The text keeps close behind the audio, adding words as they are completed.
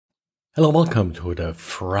Hello, welcome to the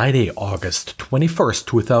Friday, August 21st,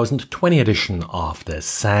 2020 edition of the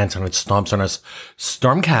SANS and Storm Center's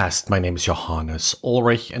Stormcast. My name is Johannes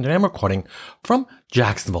Ulrich and I'm recording from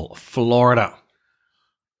Jacksonville, Florida.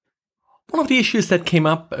 One of the issues that came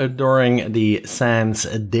up during the SANS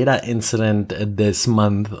data incident this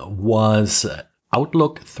month was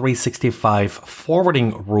Outlook 365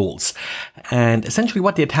 forwarding rules. And essentially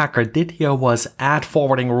what the attacker did here was add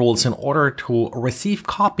forwarding rules in order to receive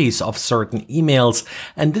copies of certain emails.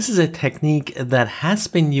 And this is a technique that has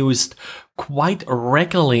been used quite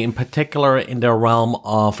regularly, in particular in the realm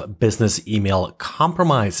of business email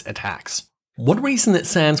compromise attacks. One reason that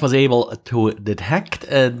SANS was able to detect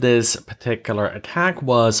this particular attack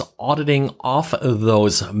was auditing of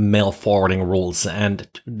those mail forwarding rules. And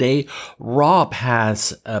today, Rob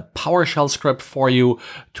has a PowerShell script for you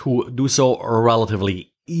to do so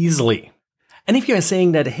relatively easily. And if you're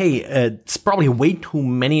saying that, hey, it's probably way too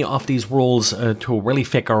many of these rules to really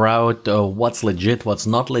figure out what's legit, what's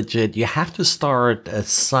not legit, you have to start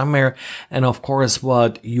somewhere. And of course,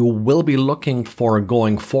 what you will be looking for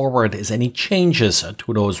going forward is any changes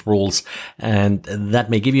to those rules. And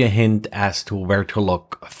that may give you a hint as to where to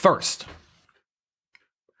look first.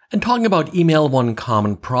 And talking about email, one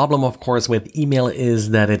common problem, of course, with email is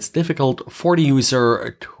that it's difficult for the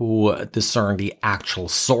user to discern the actual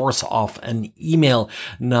source of an email.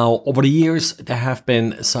 Now, over the years, there have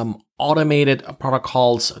been some automated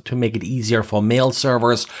protocols to make it easier for mail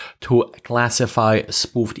servers to classify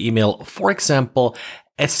spoofed email. For example,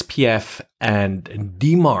 SPF and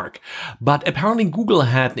DMARC. But apparently Google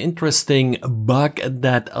had an interesting bug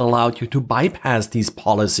that allowed you to bypass these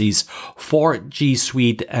policies for G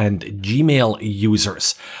Suite and Gmail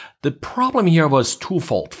users. The problem here was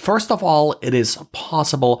twofold. First of all, it is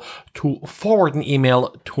possible to forward an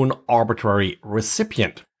email to an arbitrary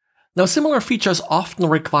recipient. Now, similar features often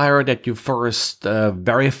require that you first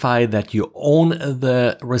verify that you own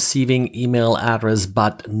the receiving email address,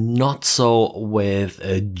 but not so with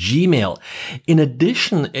Gmail. In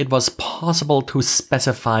addition, it was possible to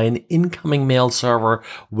specify an incoming mail server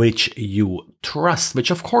which you trust,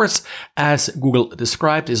 which of course, as Google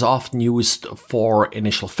described, is often used for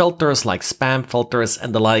initial filters like spam filters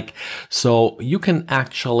and the like. So you can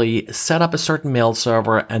actually set up a certain mail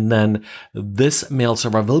server and then this mail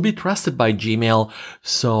server will be trusted by Gmail.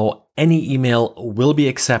 So any email will be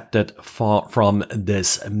accepted from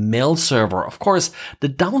this mail server. Of course, the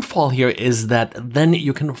downfall here is that then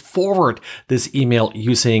you can forward this email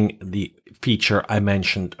using the feature I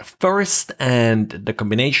mentioned first, and the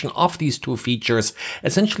combination of these two features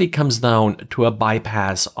essentially comes down to a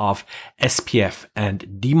bypass of SPF and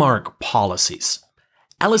DMARC policies.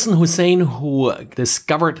 Alison Hussein, who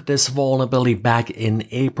discovered this vulnerability back in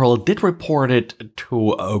April, did report it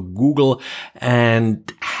to Google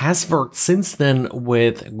and has worked since then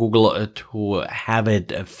with Google to have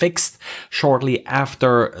it fixed. Shortly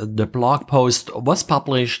after the blog post was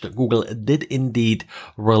published, Google did indeed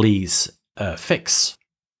release a fix.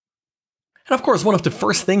 And of course, one of the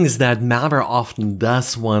first things that malware often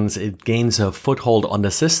does once it gains a foothold on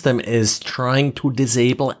the system is trying to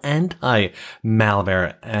disable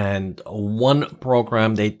anti-malware. And one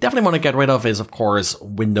program they definitely want to get rid of is, of course,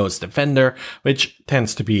 Windows Defender, which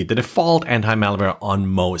tends to be the default anti-malware on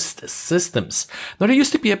most systems. Now, there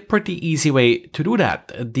used to be a pretty easy way to do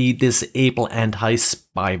that, the disable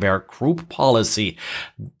anti-spyware group policy.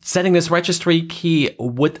 Setting this registry key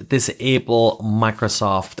would disable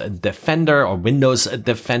Microsoft Defender or Windows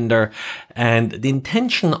Defender. And the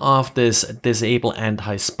intention of this disable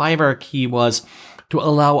anti-spyware key was to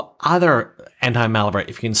allow other anti-malware,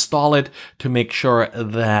 if you install it, to make sure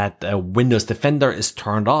that Windows Defender is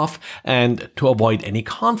turned off and to avoid any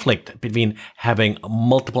conflict between having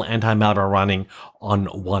multiple anti-malware running on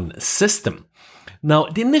one system. Now,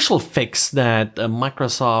 the initial fix that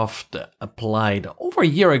Microsoft applied over a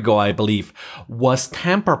year ago, I believe, was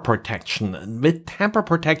tamper protection. With tamper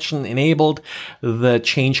protection enabled, the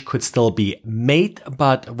change could still be made,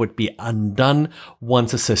 but would be undone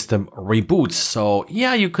once the system reboots. So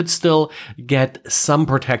yeah, you could still get some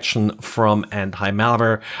protection from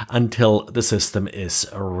anti-malware until the system is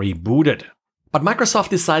rebooted. But Microsoft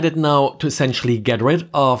decided now to essentially get rid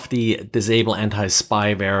of the disable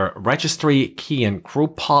anti-spyware registry key and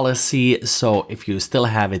group policy. So if you still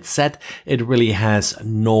have it set, it really has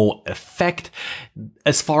no effect.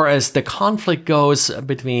 As far as the conflict goes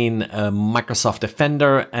between Microsoft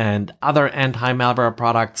Defender and other anti-malware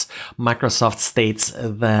products, Microsoft states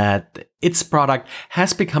that its product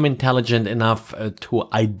has become intelligent enough to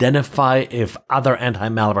identify if other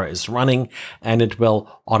anti-malware is running, and it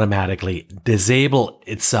will automatically disable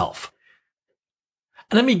itself.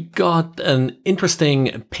 And then we got an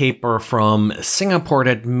interesting paper from Singapore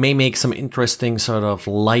that may make some interesting sort of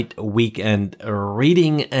light weekend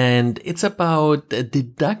reading. And it's about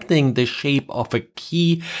deducting the shape of a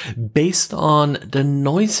key based on the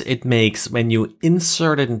noise it makes when you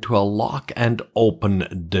insert it into a lock and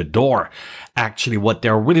open the door. Actually, what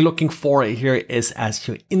they're really looking for here is as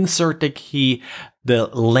you insert the key, the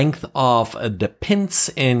length of the pins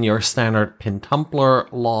in your standard pin tumbler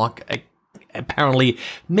lock apparently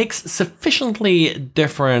makes sufficiently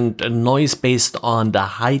different noise based on the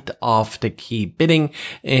height of the key bitting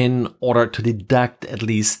in order to deduct, at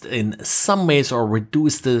least in some ways, or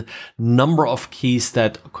reduce the number of keys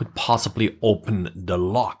that could possibly open the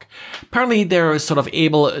lock. Apparently they're sort of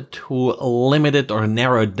able to limit it or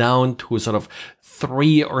narrow it down to sort of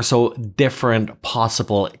 3 or so different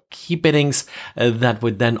possible key bittings that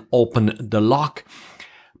would then open the lock.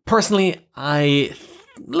 Personally, I'm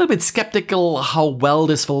a little bit skeptical how well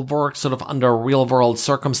this will work sort of under real world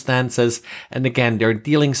circumstances. And again, they're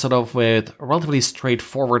dealing sort of with relatively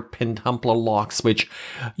straightforward pin tumbler locks, which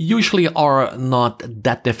usually are not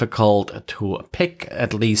that difficult to pick,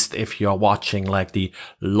 at least if you're watching like the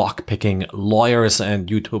lock picking lawyers and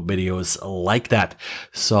YouTube videos like that.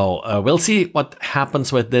 So we'll see what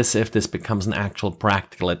happens with this, if this becomes an actual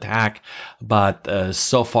practical attack. But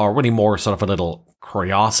so far, really more sort of a little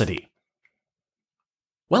curiosity.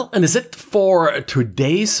 Well, and that's it for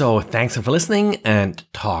today. So thanks for listening, and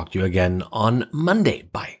talk to you again on Monday.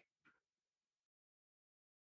 Bye.